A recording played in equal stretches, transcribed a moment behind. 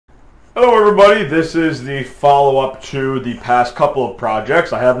Hello everybody, this is the follow-up to the past couple of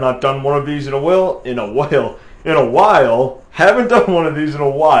projects. I have not done one of these in a while. Haven't done one of these in a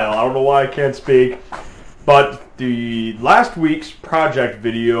while. I don't know why I can't speak. But the last week's project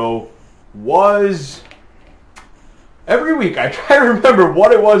video was... Every week I try to remember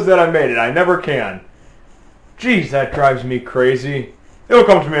what it was that I made it. I never can. Jeez, that drives me crazy. It'll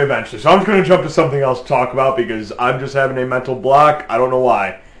come to me eventually. So I'm just going to jump to something else to talk about because I'm just having a mental block. I don't know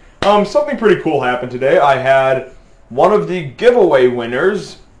why. Something pretty cool happened today. I had one of the giveaway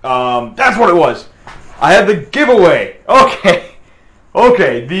winners. That's what it was. I had the giveaway.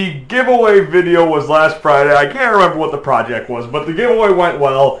 Okay, the giveaway video was last Friday. I can't remember what the project was, but the giveaway went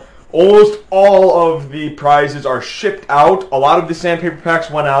well. Almost all of the prizes are shipped out. A lot of the sandpaper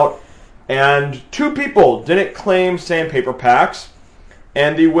packs went out, and 2 people didn't claim sandpaper packs.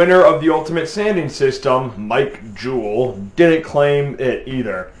 And the winner of the Ultimate Sanding System, Mike Jewell, didn't claim it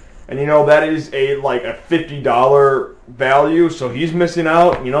either. And you know, that is a $50 value, so he's missing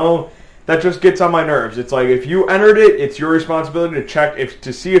out. You know, that just gets on my nerves. It's like, if you entered it, it's your responsibility to check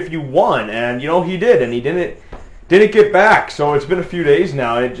to see if you won. And you know, he did, and he didn't get back. So it's been a few days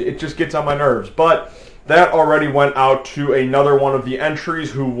now, and it just gets on my nerves. But that already went out to another one of the entries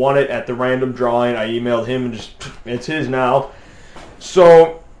who won it at the random drawing. I emailed him, and it's his now.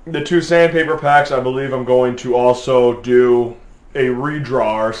 So the 2 sandpaper packs, I believe I'm going to also do a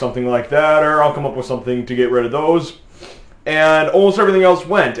redraw or something like that, or I'll come up with something to get rid of those. And almost everything else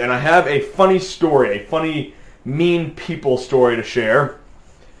went. And I have a funny story, a funny mean people story to share.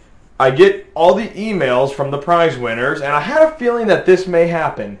 I get all the emails from the prize winners, and I had a feeling that this may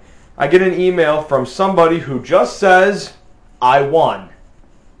happen. I get an email from somebody who just says, "I won."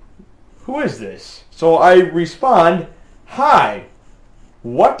 Who is this? So I respond, "Hi,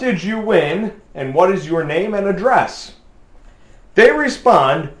 what did you win, and what is your name and address?" They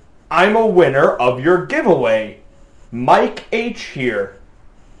respond, "I'm a winner of your giveaway. Mike H here."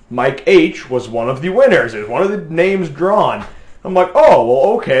 Mike H was one of the winners. It was one of the names drawn. I'm like, oh,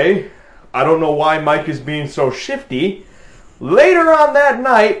 well, okay. I don't know why Mike is being so shifty. Later on that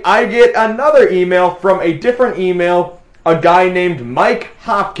night, I get another email from a different email, a guy named Mike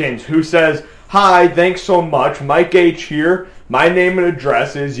Hopkins, who says, "Hi, thanks so much. Mike H here. My name and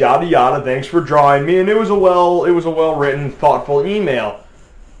address is yada yada. Thanks for drawing me." And it was a well-written, thoughtful email.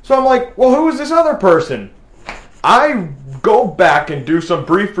 So I'm like, well, who is this other person? I go back and do some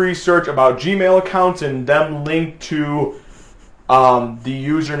brief research about Gmail accounts and them linked to the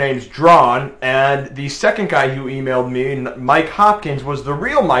usernames drawn. And the second guy who emailed me, Mike Hopkins, was the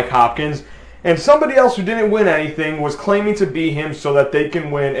real Mike Hopkins. And somebody else who didn't win anything was claiming to be him so that they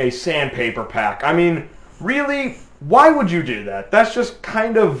can win a sandpaper pack. I mean, really? Why would you do that? That's just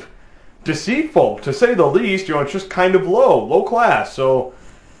kind of deceitful, to say the least. You know, it's just kind of low class. So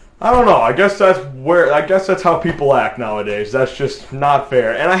I don't know. I guess that's how people act nowadays. That's just not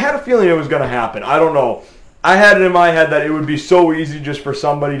fair. And I had a feeling it was going to happen. I don't know. I had it in my head that it would be so easy just for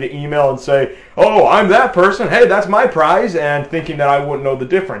somebody to email and say, "Oh, I'm that person. Hey, that's my prize," and thinking that I wouldn't know the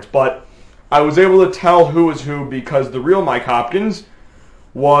difference. But I was able to tell who was who because the real Mike Hopkins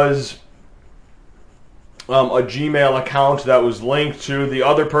was a Gmail account that was linked to the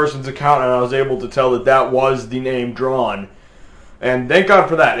other person's account, and I was able to tell that that was the name drawn. And thank God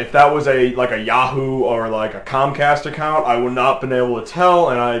for that. If that was a Yahoo or like a Comcast account, I would not have been able to tell,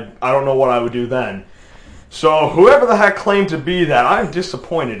 and I don't know what I would do then. So whoever the heck claimed to be that, I'm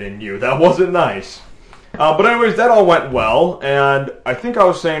disappointed in you. That wasn't nice. But anyways, that all went well, and I think I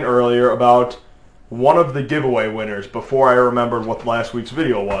was saying earlier about one of the giveaway winners before I remembered what last week's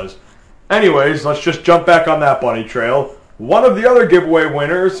video was. Anyways, let's just jump back on that bunny trail. One of the other giveaway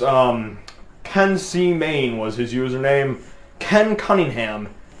winners, Ken C. Main was his username, Ken Cunningham.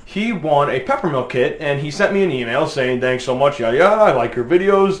 He won a peppermint kit, and he sent me an email saying, "Thanks so much, yada yada, I like your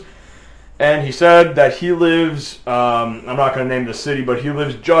videos." And he said that he lives, I'm not going to name the city, but he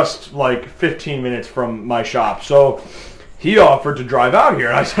lives just like 15 minutes from my shop. So he offered to drive out here.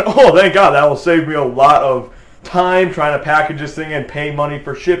 And I said, oh, thank God, that will save me a lot of time trying to package this thing and pay money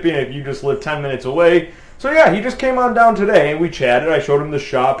for shipping if you just live 10 minutes away. So yeah, he just came on down today and we chatted. I showed him the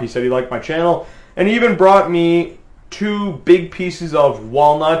shop. He said he liked my channel. And he even brought me 2 big pieces of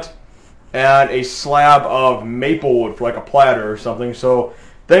walnut and a slab of maple wood for like a platter or something. So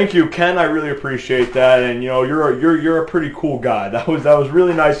thank you, Ken. I really appreciate that. And you know, you're a pretty cool guy. That was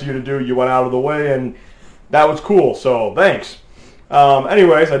really nice of you to do. You went out of the way, and that was cool. So thanks.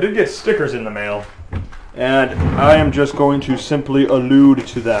 Anyways, I did get stickers in the mail, and I am just going to simply allude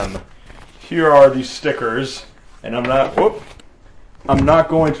to them. Here are these stickers, and I'm not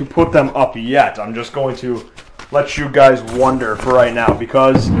going to put them up yet. I'm just going to let you guys wonder for right now,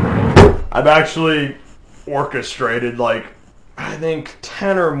 because I've actually orchestrated like, I think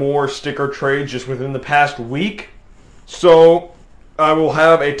 10 or more sticker trades just within the past week. So I will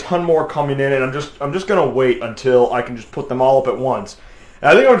have a ton more coming in, and I'm just gonna wait until I can just put them all up at once. And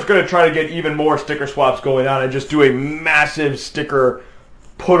I think I'm just gonna try to get even more sticker swaps going on and just do a massive sticker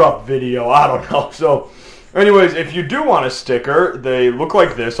put up video. I don't know. So anyways, if you do want a sticker, they look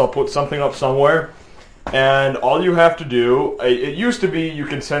like this. I'll put something up somewhere. And all you have to do, it used to be you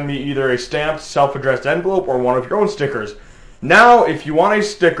can send me either a stamped self-addressed envelope or one of your own stickers. Now, if you want a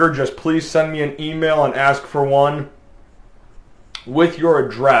sticker, just please send me an email and ask for one with your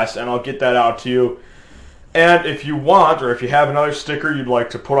address, and I'll get that out to you. And if you want, or if you have another sticker you'd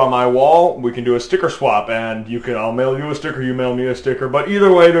like to put on my wall, we can do a sticker swap, and I'll mail you a sticker, you mail me a sticker. But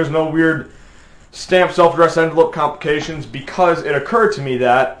either way, there's no weird stamped self-addressed envelope complications, because it occurred to me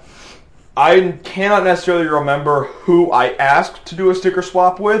that I cannot necessarily remember who I asked to do a sticker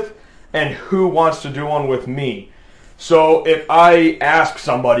swap with and who wants to do one with me. So if I ask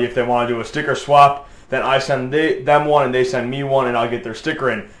somebody if they want to do a sticker swap, then I send them one and they send me one and I'll get their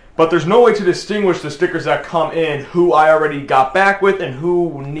sticker in. But there's no way to distinguish the stickers that come in who I already got back with and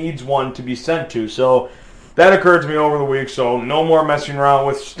who needs one to be sent to. So that occurred to me over the week, so no more messing around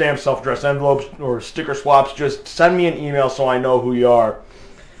with stamped self-addressed envelopes or sticker swaps. Just send me an email so I know who you are.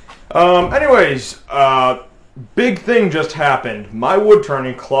 Anyways, big thing just happened. My wood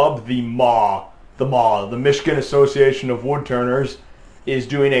turning club, the Michigan Association of Wood Turners, is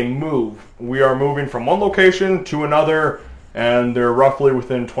doing a move. We are moving from one location to another, and they're roughly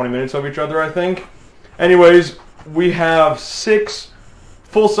within 20 minutes of each other, I think. Anyways, we have 6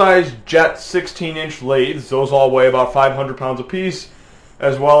 full-size jet 16-inch lathes. Those all weigh about 500 pounds apiece,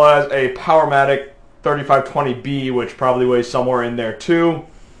 as well as a Powermatic 3520B, which probably weighs somewhere in there too.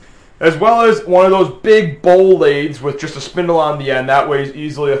 As well as one of those big bowl lathes with just a spindle on the end. That weighs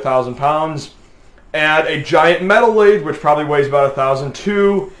easily 1,000 pounds. And a giant metal lathe, which probably weighs about 1,000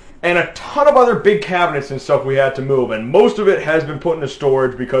 too. And a ton of other big cabinets and stuff we had to move. And most of it has been put into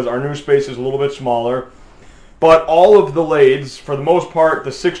storage because our new space is a little bit smaller. But all of the lathes, for the most part,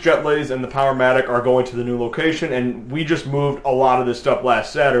 the 6 jet lathes and the Powermatic are going to the new location. And we just moved a lot of this stuff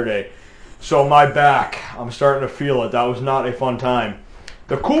last Saturday. So my back, I'm starting to feel it. That was not a fun time.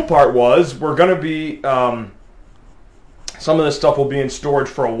 The cool part was we're going to be, some of this stuff will be in storage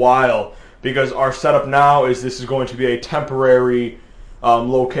for a while because our setup now is this is going to be a temporary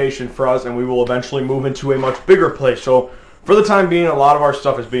location for us, and we will eventually move into a much bigger place. So for the time being, a lot of our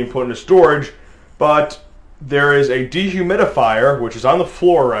stuff is being put into storage, but there is a dehumidifier, which is on the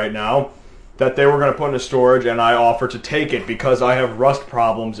floor right now, that they were going to put into storage, and I offered to take it because I have rust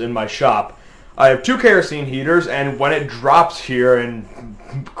problems in my shop. I have 2 kerosene heaters, and when it drops here in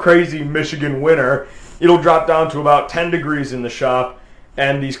crazy Michigan winter, it'll drop down to about 10 degrees in the shop,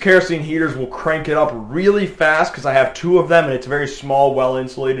 and these kerosene heaters will crank it up really fast because I have 2 of them, and it's a very small,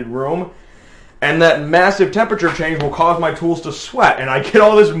 well-insulated room. And that massive temperature change will cause my tools to sweat, and I get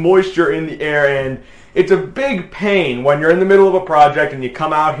all this moisture in the air, and it's a big pain when you're in the middle of a project and you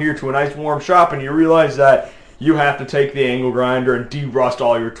come out here to a nice warm shop and you realize that you have to take the angle grinder and de-rust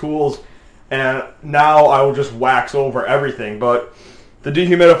all your tools. And now I will just wax over everything. But the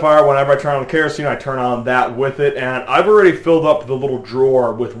dehumidifier, whenever I turn on the kerosene, I turn on that with it. And I've already filled up the little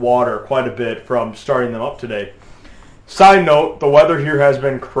drawer with water quite a bit from starting them up today. Side note, the weather here has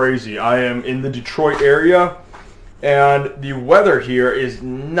been crazy. I am in the Detroit area, and the weather here is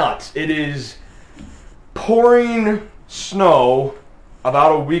nuts. It is pouring snow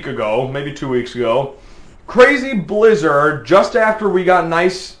about a week ago, maybe 2 weeks ago. Crazy blizzard just after we got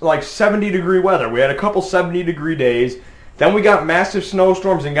nice, like 70-degree weather. We had a couple 70-degree days. Then we got massive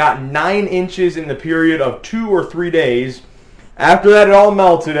snowstorms and got 9 inches in the period of 2 or 3 days. After that, it all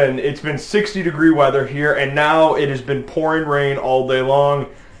melted, and it's been 60-degree weather here, and now it has been pouring rain all day long,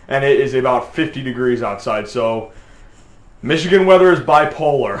 and it is about 50 degrees outside. So Michigan weather is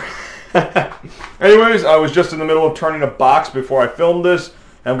bipolar. Anyways, I was just in the middle of turning a box before I filmed this.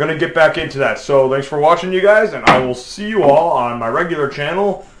 I'm going to get back into that. So thanks for watching, you guys, and I will see you all on my regular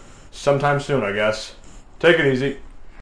channel sometime soon, I guess. Take it easy.